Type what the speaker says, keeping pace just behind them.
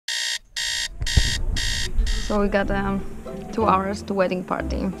So we got 2 hours to wedding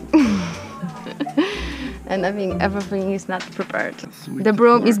party. And I think everything is not prepared. The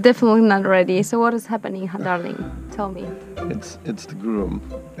broom is definitely not ready. So what is happening, darling? Tell me. It's the groom,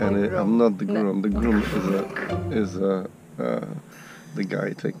 and I'm not the groom. The groom is the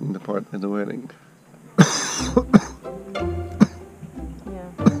guy taking the part in the wedding.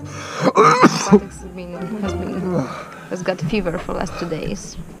 Has got fever for the last 2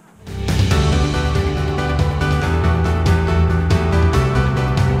 days.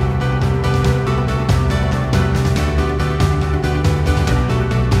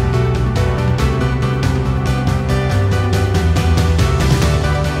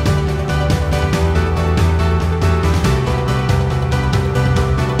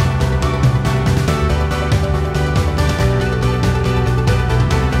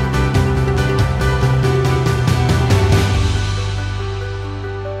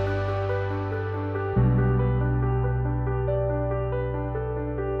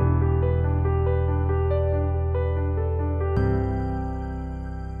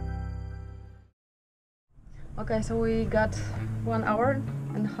 Okay, so we got 1 hour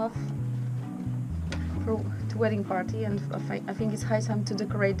and a half to wedding party, and I think it's high time to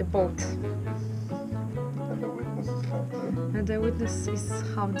decorate the boat. And the witness is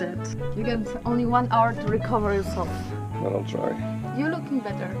half dead. You get only 1 hour to recover yourself. But I'll try. You're looking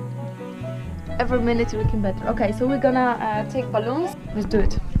better. Every minute you're looking better. Okay, so we're gonna take balloons. Let's do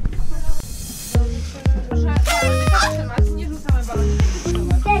it.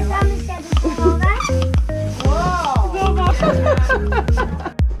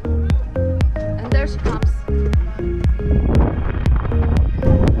 And there she comes.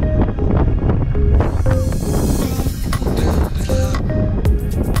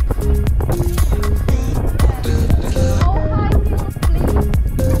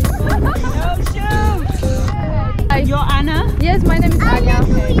 You're Anna? Yes, my name is Ania.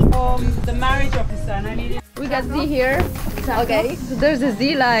 Okay, the marriage officer, and I needed... We got Z here. Okay, so there's a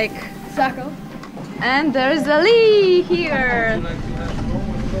Z like Zaka. And there's a Lee here.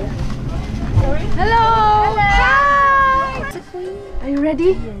 Hello! Hi! Are you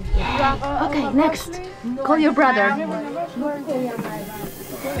ready? Yeah. Okay, next. Call your brother.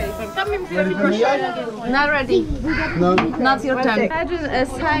 Not ready. No. Not your turn. Imagine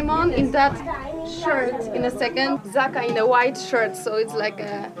Simon in that shirt in a second, Zaka in a white shirt, so it's like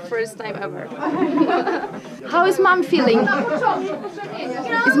a first time ever. How is mom feeling?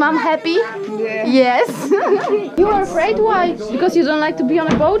 Is mom happy? Yeah. Yes. You are afraid? Why? Because you don't like to be on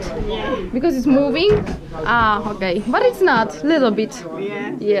a boat? Yeah. Because it's moving? Ah, okay. But it's not. Little bit.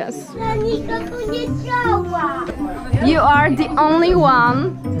 Yeah. Yes. You are the only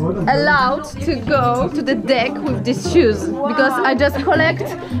one allowed to go to the deck with these shoes, because I just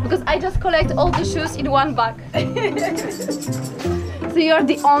collect all the shoes in one bag. So you're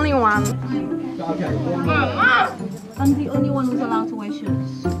the only one. I'm the only one who's allowed to wear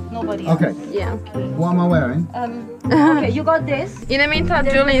shoes. Nobody else. Okay. Yeah. What am I wearing? Okay, you got this. In the meantime,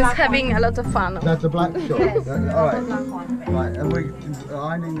 Julie is having a lot of fun. That's a black shirt. Yes. All right. Right, and we're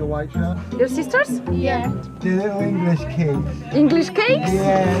ironing the white shirt. Your sisters? Yeah. The little English kids. English cakes?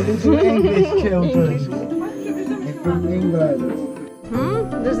 Yeah, little English children. It's from England.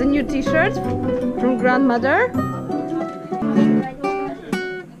 There's a new t-shirt from grandmother.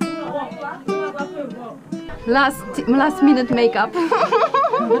 Last minute makeup.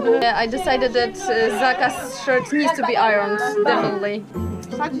 I decided that Zaka's shirt needs to be ironed, definitely.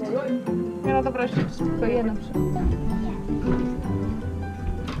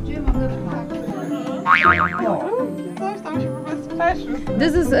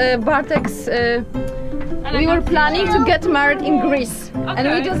 This is Bartek's. We were planning to get married in Greece, and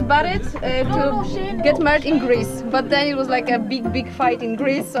we just bought it to get married in Greece. But then it was like a big fight in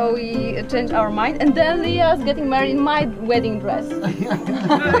Greece, so we changed our mind. And then Leah's getting married in my wedding dress.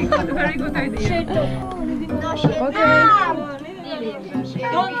 Very good idea. Okay.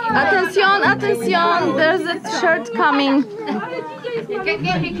 Attention, attention! There's a shirt coming.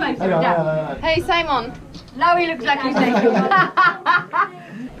 Hey Simon. Now he looks like he's naked.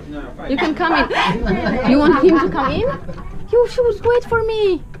 You can come in. You want him to come in? You should wait for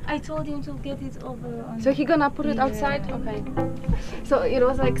me. I told him to get it over on... So he gonna put it outside? Okay. So it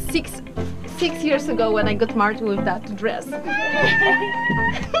was like six years ago when I got married with that dress.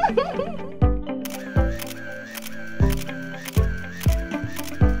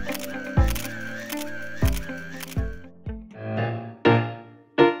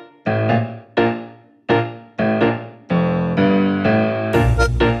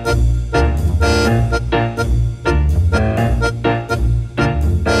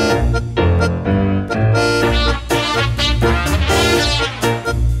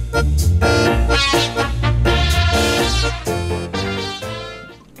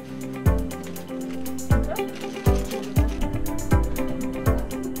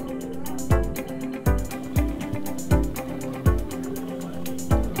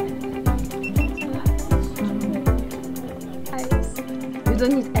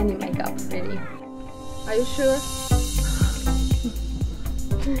 need any makeup, really. Are you sure?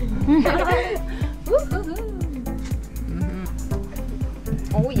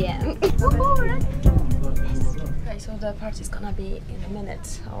 Oh yeah. Okay, so the party is gonna be in a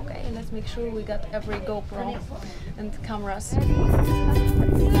minute. Okay, let's make sure we got every GoPro and cameras.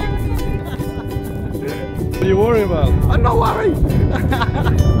 What are you worried about? I'm not worried.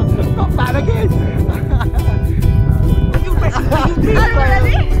 Not bad again. Are you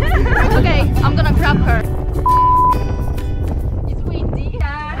ready? Okay, I'm gonna grab her. It's windy.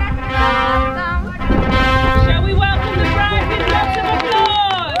 Shall we welcome the bride with lots of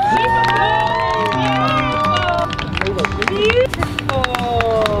applause? Beautiful.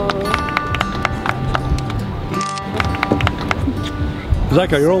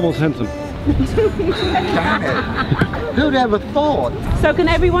 Zaka, you're almost handsome. Damn it. Who'd ever thought? So can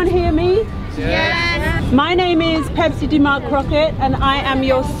everyone hear me? Yes. My name is Pepsi DeMarc Crockett and I am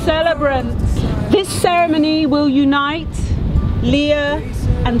your celebrant. This ceremony will unite Leah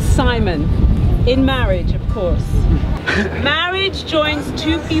and Simon in marriage, of course. Marriage joins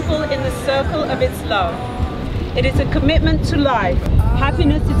two people in the circle of its love. It is a commitment to life.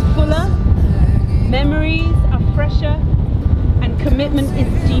 Happiness is fuller, memories are fresher, and commitment is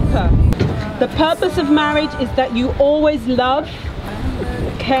deeper. The purpose of marriage is that you always love,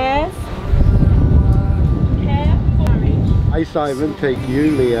 care for marriage, I, Simon, take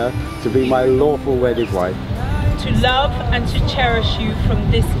you, Leah, to be my lawful wedded wife. to love and to cherish you from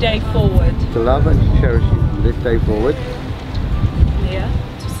this day forward. To love and to cherish you from this day forward. Leah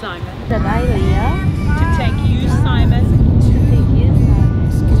to Simon. That I, Leah, To take you, Simon, take you, Simon,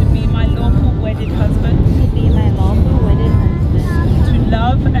 to be my lawful wedded husband. to be my lawful wedded husband, To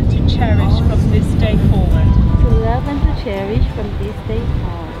love and to cherish from this day forward. to love and to cherish from this day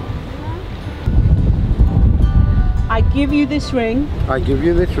forward. I give you this ring I give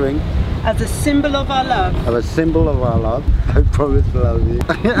you this ring as a symbol of our love. as a symbol of our love. I promise to love you.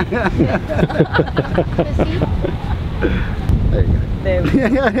 There you go. There we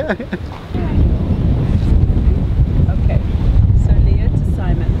go. Okay. So Leah to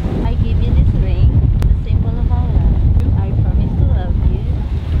Simon. I give you this ring, the symbol of our love. I promise to love you,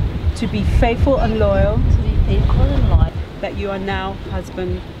 To be faithful and loyal. to be faithful and loyal. That you are now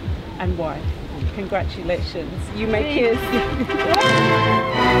husband and wife. Congratulations. You may kiss.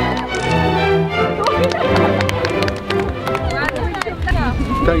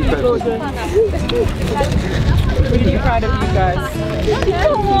 Thanks, Pepsi. Really proud of you guys.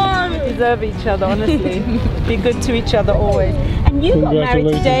 You deserve each other, honestly. Be good to each other always. And you got married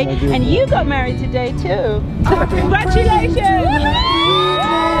today, and you got married today too. So congratulations!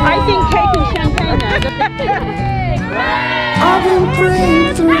 I think cake and champagne now. I've been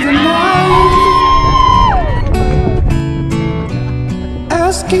praying through the night,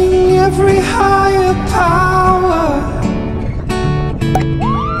 asking every higher power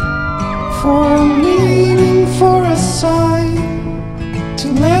for a meaning, for a sign, to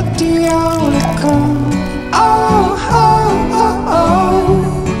let the hour come. Oh, oh, oh, oh.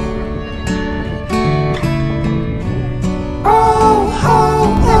 Oh, oh,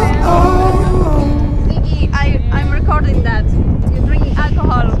 oh, oh. Ziggy, I'm recording that. You're drinking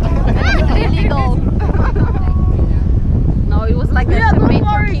alcohol. It's illegal. No, it was like a champagne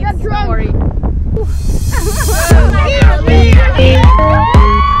for kids. Don't worry.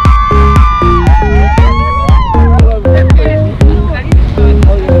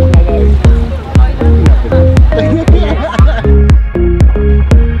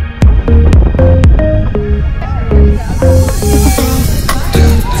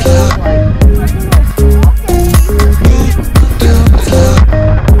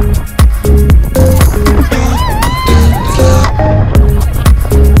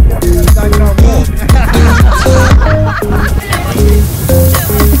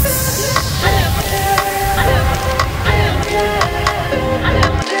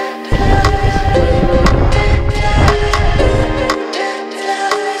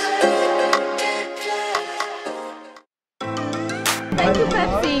 Thank you,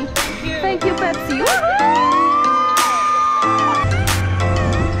 Pepsi. Thank you, Pepsi.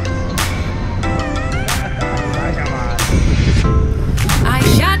 I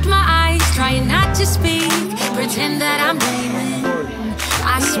shut my eyes, trying not to speak, pretend that I'm dreaming.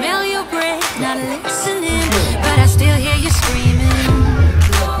 I smell your breath, not listening, but I still hear you screaming.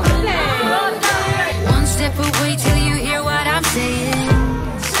 One step away till you hear what I'm saying.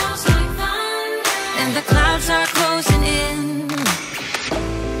 Sounds like thunder, and the clouds are closing in.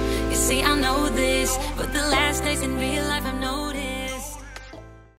 You see, I know this, but the last days in real life I've noticed.